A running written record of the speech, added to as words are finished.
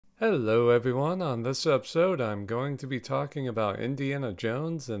Hello, everyone. On this episode, I'm going to be talking about Indiana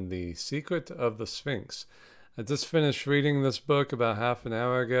Jones and the Secret of the Sphinx. I just finished reading this book about half an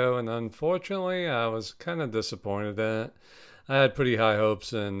hour ago, and unfortunately, I was kind of disappointed in it. I had pretty high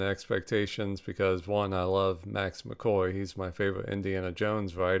hopes and expectations because, one, I love Max McCoy. He's my favorite Indiana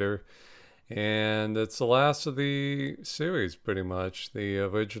Jones writer. And it's the last of the series, pretty much, the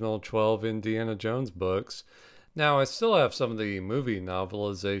original 12 Indiana Jones books. Now, I still have some of the movie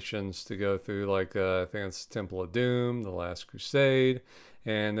novelizations to go through, like I think it's Temple of Doom, The Last Crusade,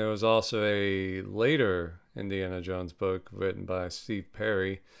 and there was also a later Indiana Jones book written by Steve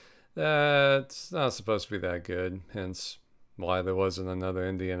Perry that's not supposed to be that good, hence why there wasn't another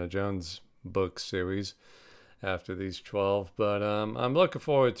Indiana Jones book series after these 12. But I'm looking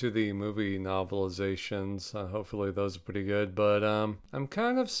forward to the movie novelizations. Hopefully those are pretty good. But I'm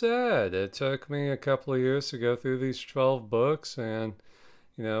kind of sad. It took me a couple of years to go through these 12 books, and,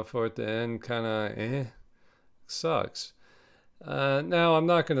 for it to end kind of sucks. Now, I'm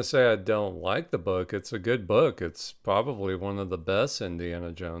not going to say I don't like the book. It's a good book. It's probably one of the best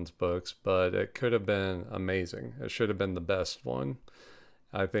Indiana Jones books, but it could have been amazing. It should have been the best one.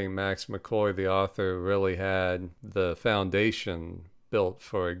 I think Max McCoy, the author, really had the foundation built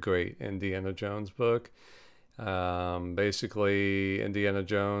for a great Indiana Jones book. Basically, Indiana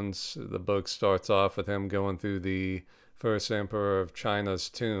Jones, the book starts off with him going through the first emperor of China's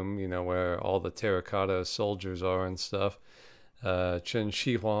tomb, where all the terracotta soldiers are and stuff. Chen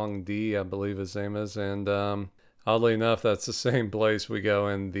Shi Huang Di, I believe his name is. And oddly enough, that's the same place we go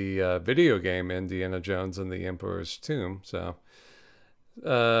in the video game Indiana Jones and the Emperor's Tomb. So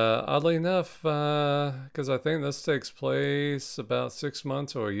oddly enough, because I think this takes place about 6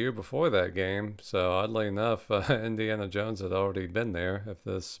 months or a year before that game. So oddly enough, Indiana Jones had already been there if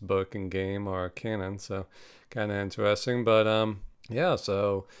this book and game are canon. So kind of interesting. But yeah,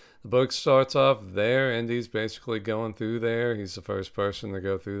 so the book starts off there. Indy's basically going through there. He's the first person to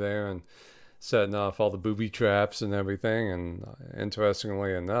go through there and setting off all the booby traps and everything. And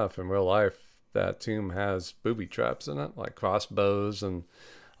interestingly enough, in real life, that tomb has booby traps in it, like crossbows and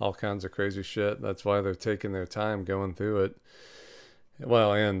all kinds of crazy shit. That's why they're taking their time going through it.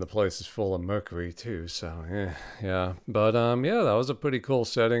 Well, and the place is full of mercury too, so yeah. But yeah, that was a pretty cool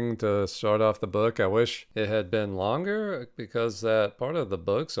setting to start off the book. I wish it had been longer because that part of the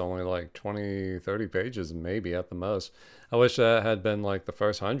book's only like 20, 30 pages, maybe at the most. I wish that had been like the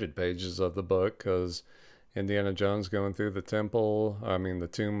first 100 pages of the book, because Indiana Jones going through the the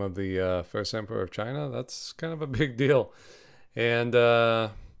tomb of the first emperor of China, that's kind of a big deal. And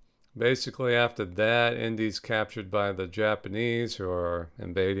basically after that, Indy's captured by the Japanese, who are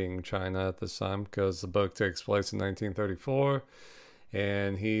invading China at this time, because the book takes place in 1934.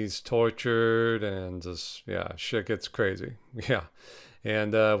 And he's tortured and just, yeah, shit gets crazy. Yeah.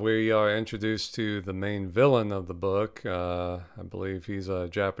 And we are introduced to the main villain of the book. I believe he's a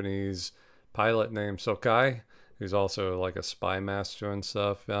Japanese pilot named Sokai, who's also like a spy master and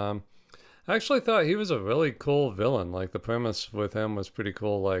stuff. I actually thought he was a really cool villain. Like, the premise with him was pretty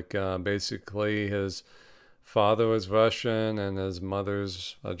cool. Like, basically his father was Russian and his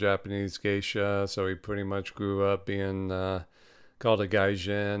mother's a Japanese geisha, so he pretty much grew up being called a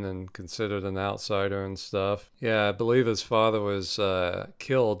gaijin and considered an outsider and stuff. Yeah, I believe his father was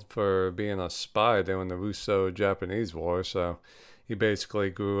killed for being a spy during the Russo-Japanese War, so he basically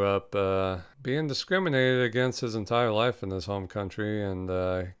grew up being discriminated against his entire life in his home country, and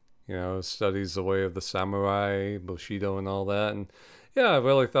studies the way of the samurai, Bushido, and all that. And yeah, I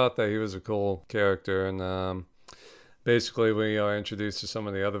really thought that he was a cool character. And basically, we are introduced to some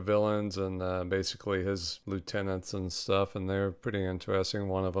of the other villains and basically his lieutenants and stuff, and they're pretty interesting.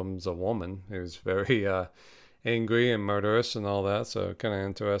 One of them's a woman who's very angry and murderous and all that, so kind of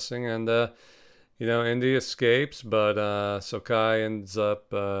interesting. And Indy escapes, but Sokai ends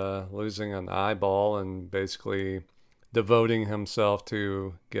up losing an eyeball and basically devoting himself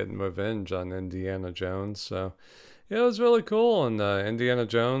to getting revenge on Indiana Jones. So yeah, it was really cool. And Indiana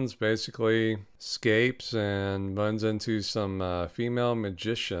Jones basically escapes and runs into some female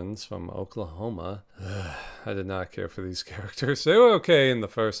magicians from Oklahoma. I did not care for these characters. They were okay in the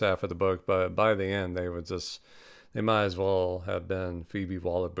first half of the book, but by the end, they might as well have been Phoebe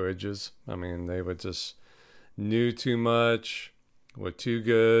Waller-Bridges. I mean, they were just knew too much, were too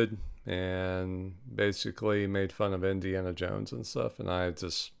good, and basically made fun of Indiana Jones and stuff. And I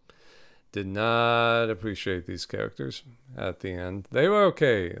just did not appreciate these characters at the end. They were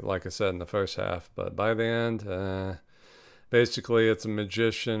okay, like I said, in the first half, but by the end, basically it's a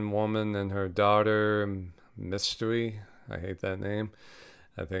magician woman and her daughter, Mystery. I hate that name.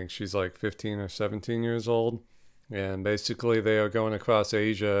 I think she's like 15 or 17 years old. And basically, they are going across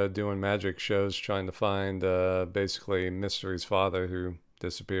Asia doing magic shows trying to find basically Mystery's father, who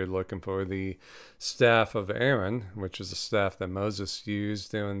disappeared, looking for the staff of Aaron, which is the staff that Moses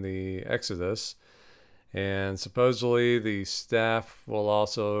used during the Exodus. And supposedly the staff will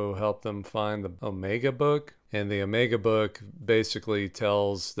also help them find the Omega book. And the Omega book basically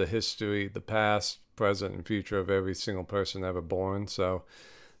tells the history, the past, present, and future of every single person ever born. So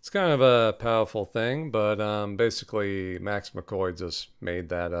it's kind of a powerful thing, but basically Max McCoy just made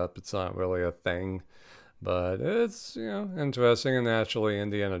that up. It's not really a thing, but it's, interesting. And naturally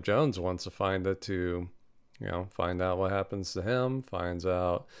Indiana Jones wants to find it to, find out what happens to him, find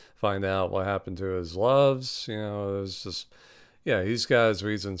out what happened to his loves. There's just, he's got his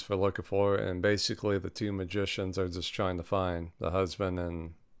reasons for looking for it. And basically the two magicians are just trying to find the husband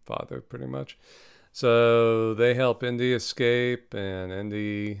and father, pretty much. So they help Indy escape, and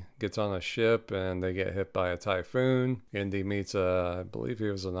Indy gets on a ship and they get hit by a typhoon. Indy meets I believe he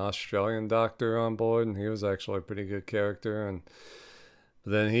was an Australian doctor on board, and he was actually a pretty good character. And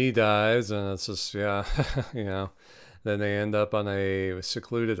then he dies, and it's just, then they end up on a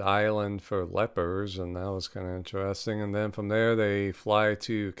secluded island for lepers, and that was kind of interesting. And then from there they fly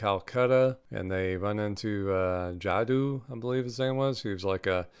to Calcutta, and they run into Jadoo, I believe his name was. He was like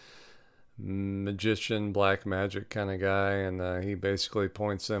a magician, black magic kind of guy, and he basically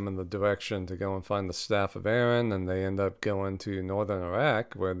points them in the direction to go and find the staff of Aaron. And they end up going to northern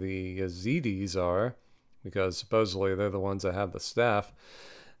Iraq, where the Yazidis are, because supposedly they're the ones that have the staff.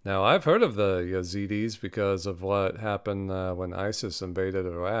 Now, I've heard of the Yazidis because of what happened when ISIS invaded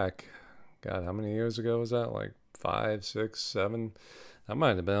Iraq. God, how many years ago was that? Like 5, 6, 7? That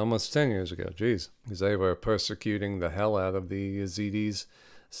might have been almost 10 years ago. Jeez. Because they were persecuting the hell out of the Yazidis,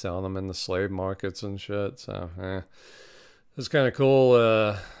 selling them in the slave markets and shit. So, it's kind of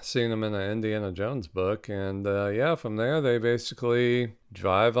cool seeing them in an Indiana Jones book. And from there they basically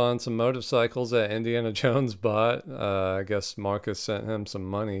drive on some motorcycles that Indiana Jones bought. I guess Marcus sent him some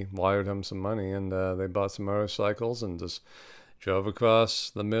money, wired him some money, and they bought some motorcycles and just drove across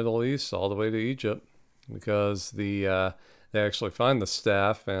the Middle East all the way to Egypt, because they actually find the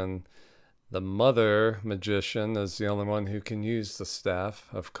staff, and the mother magician is the only one who can use the staff,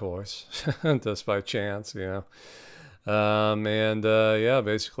 of course, just by chance,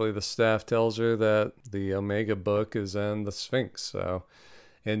 basically the staff tells her that the Omega book is in the Sphinx. So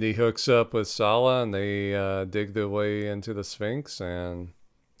Indy hooks up with Sala, and they dig their way into the Sphinx. And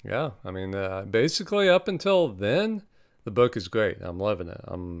basically up until then, the book is great. I'm loving it.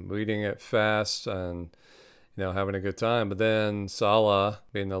 I'm reading it fast and having a good time. But then Sala,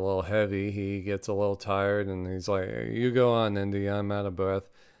 being a little heavy, he gets a little tired, and he's like, "You go on, Indy, I'm out of breath."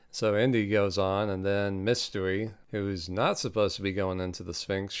 So Indy goes on, and then Mystery, who's not supposed to be going into the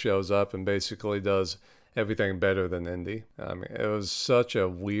Sphinx, shows up and basically does everything better than Indy. I mean, it was such a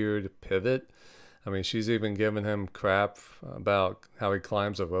weird pivot. I mean, she's even giving him crap about how he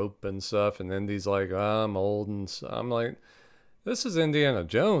climbs a rope and stuff, and Indy's like, "Oh, I'm old," and so I'm like, this is Indiana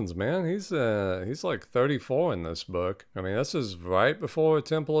Jones, man. He's like 34 in this book. I mean, this is right before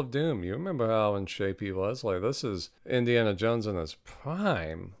Temple of Doom. You remember how in shape he was? Like, this is Indiana Jones in his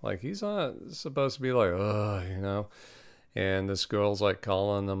prime. Like, he's not supposed to be like, and this girl's like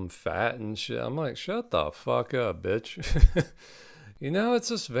calling him fat and shit. I'm like, shut the fuck up, bitch. It's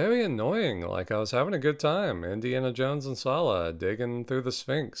just very annoying. Like, I was having a good time. Indiana Jones and Sala digging through the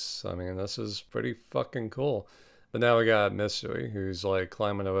Sphinx. I mean, this is pretty fucking cool. But now we got Mystery, who's like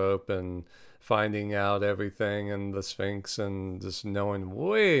climbing a rope and finding out everything in the Sphinx and just knowing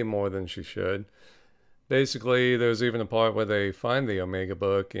way more than she should. Basically, there's even a part where they find the Omega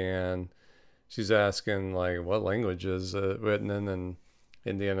book, and she's asking, like, what language is it written in? And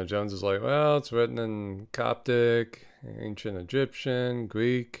Indiana Jones is like, well, it's written in Coptic, Ancient Egyptian,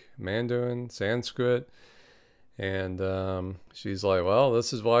 Greek, Mandarin, Sanskrit. And she's like, well,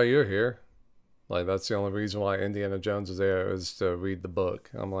 this is why you're here. Like, that's the only reason why Indiana Jones is there, is to read the book.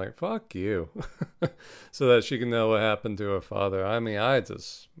 I'm like, fuck you. So that she can know what happened to her father. I mean,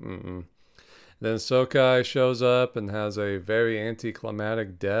 Then Sokai shows up and has a very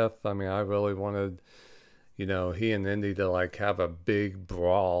anticlimactic death. I mean, I really wanted, he and Indy to, like, have a big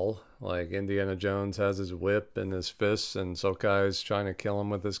brawl. Like, Indiana Jones has his whip and his fists, and Sokai is trying to kill him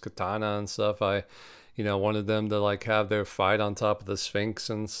with his katana and stuff. I wanted them to, like, have their fight on top of the Sphinx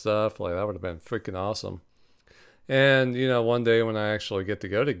and stuff. Like, that would have been freaking awesome. And, one day when I actually get to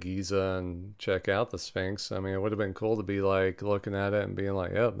go to Giza and check out the Sphinx, I mean, it would have been cool to be, like, looking at it and being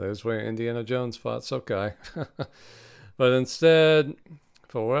like, yep, there's where Indiana Jones fought Sokai. But instead,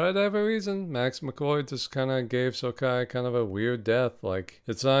 for whatever reason, Max McCoy just kind of gave Sokai kind of a weird death. Like,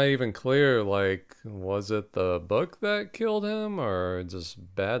 it's not even clear, like, was it the book that killed him or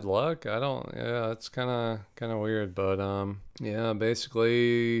just bad luck? I don't, yeah, it's kind of weird. But, yeah,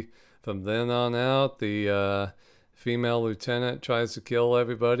 basically from then on out, the female lieutenant tries to kill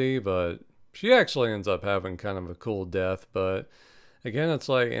everybody, but she actually ends up having kind of a cool death. But again, it's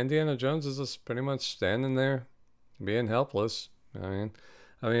like Indiana Jones is just pretty much standing there being helpless.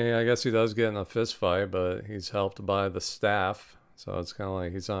 I guess he does get in a fist fight, but he's helped by the staff, so it's kind of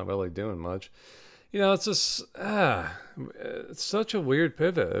like he's not really doing much. It's just it's such a weird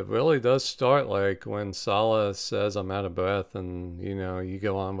pivot. It really does start like when Sala says, "I'm out of breath," and you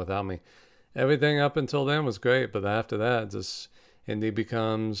go on without me. Everything up until then was great, but after that, just Indy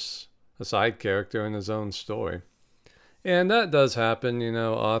becomes a side character in his own story. And that does happen,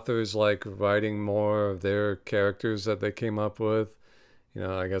 authors like writing more of their characters that they came up with.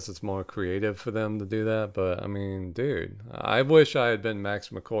 I guess it's more creative for them to do that. But, I mean, dude, I wish I had been Max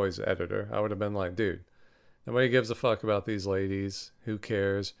McCoy's editor. I would have been like, dude, nobody gives a fuck about these ladies. Who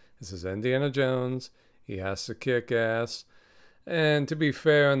cares? This is Indiana Jones. He has to kick ass. And to be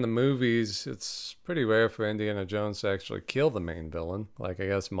fair, in the movies, it's pretty rare for Indiana Jones to actually kill the main villain. Like, I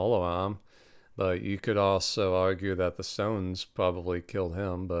guess Moloam. But you could also argue that the Stones probably killed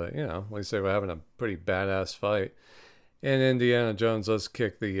him. But, at least they were having a pretty badass fight. And Indiana Jones does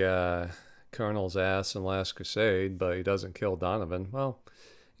kick the Colonel's ass in Last Crusade, but he doesn't kill Donovan. Well,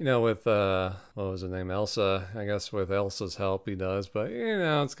 with, what was her name, Elsa, I guess with Elsa's help he does. But,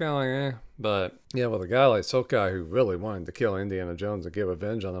 it's kind of like, eh. But, yeah, with a guy like Sokai who really wanted to kill Indiana Jones and get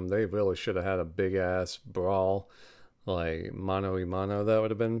revenge on him, they really should have had a big-ass brawl. Like mano-a-mano, that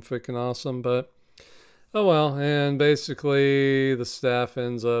would have been freaking awesome. But oh well. And basically the staff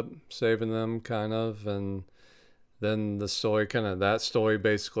ends up saving them kind of, and then that story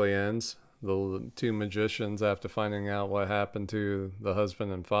basically ends. The two magicians, after finding out what happened to the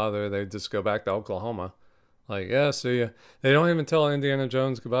husband and father, they just go back to Oklahoma. Like, yeah, see ya. They don't even tell Indiana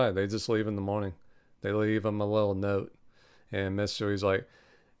Jones goodbye. They just leave in the morning. They leave him a little note, and Mystery's like,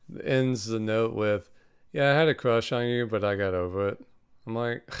 ends the note with, "Yeah, I had a crush on you, but I got over it." I'm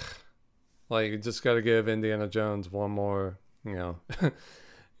like, you just got to give Indiana Jones one more,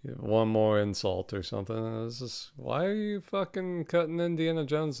 one more insult or something. It's just, why are you fucking cutting Indiana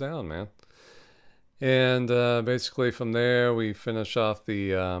Jones down, man? And basically from there, we finish off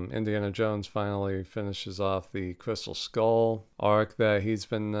the Indiana Jones finally finishes off the Crystal Skull arc that he's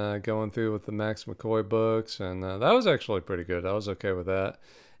been going through with the Max McCoy books. And that was actually pretty good. I was okay with that.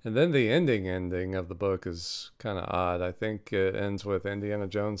 And then the ending of the book is kind of odd. I think it ends with Indiana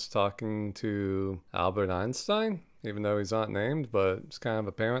Jones talking to Albert Einstein, even though he's not named, but it's kind of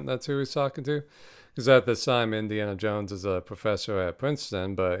apparent that's who he's talking to. Because at this time, Indiana Jones is a professor at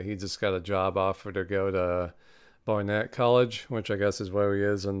Princeton, but he just got a job offer to go to Barnett College, which I guess is where he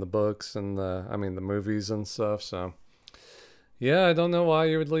is in the books and the movies and stuff. So, yeah, I don't know why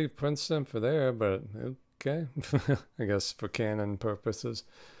you would leave Princeton for there, but okay, I guess for canon purposes.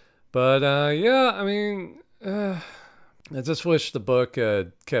 But yeah, I just wish the book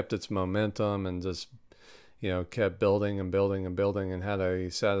had kept its momentum and just, kept building and building and building and had a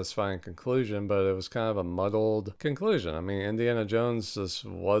satisfying conclusion, but it was kind of a muddled conclusion. Indiana Jones just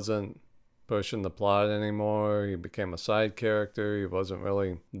wasn't pushing the plot anymore. He became a side character. He wasn't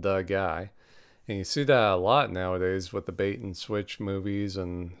really the guy. And you see that a lot nowadays with the bait and switch movies,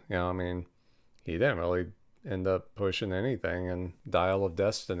 and, he didn't really end up pushing anything in Dial of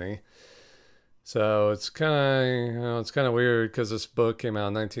Destiny. So it's kind of weird because this book came out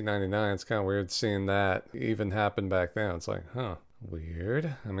in 1999. It's kind of weird seeing that even happen back then. It's like, huh,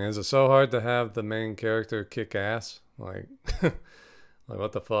 weird. Is it so hard to have the main character kick ass? Like, like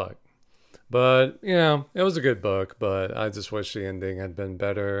what the fuck? But, it was a good book, but I just wish the ending had been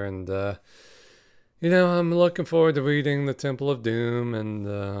better. And, I'm looking forward to reading The Temple of Doom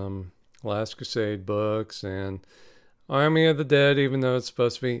and Last Crusade books and Army of the Dead, even though it's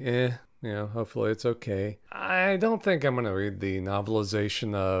supposed to be hopefully it's okay. I don't think I'm going to read the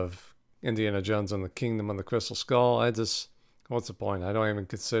novelization of Indiana Jones and the Kingdom of the Crystal Skull. What's the point? I don't even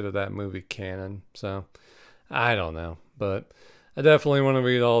consider that movie canon, so I don't know. But I definitely want to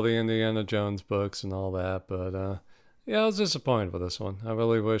read all the Indiana Jones books and all that, but yeah, I was disappointed with this one. I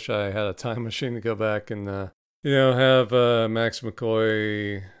really wish I had a time machine to go back and, have Max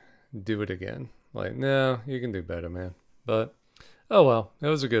McCoy do it again. Like, no, you can do better, man. But, oh well, it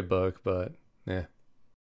was a good book, but, yeah.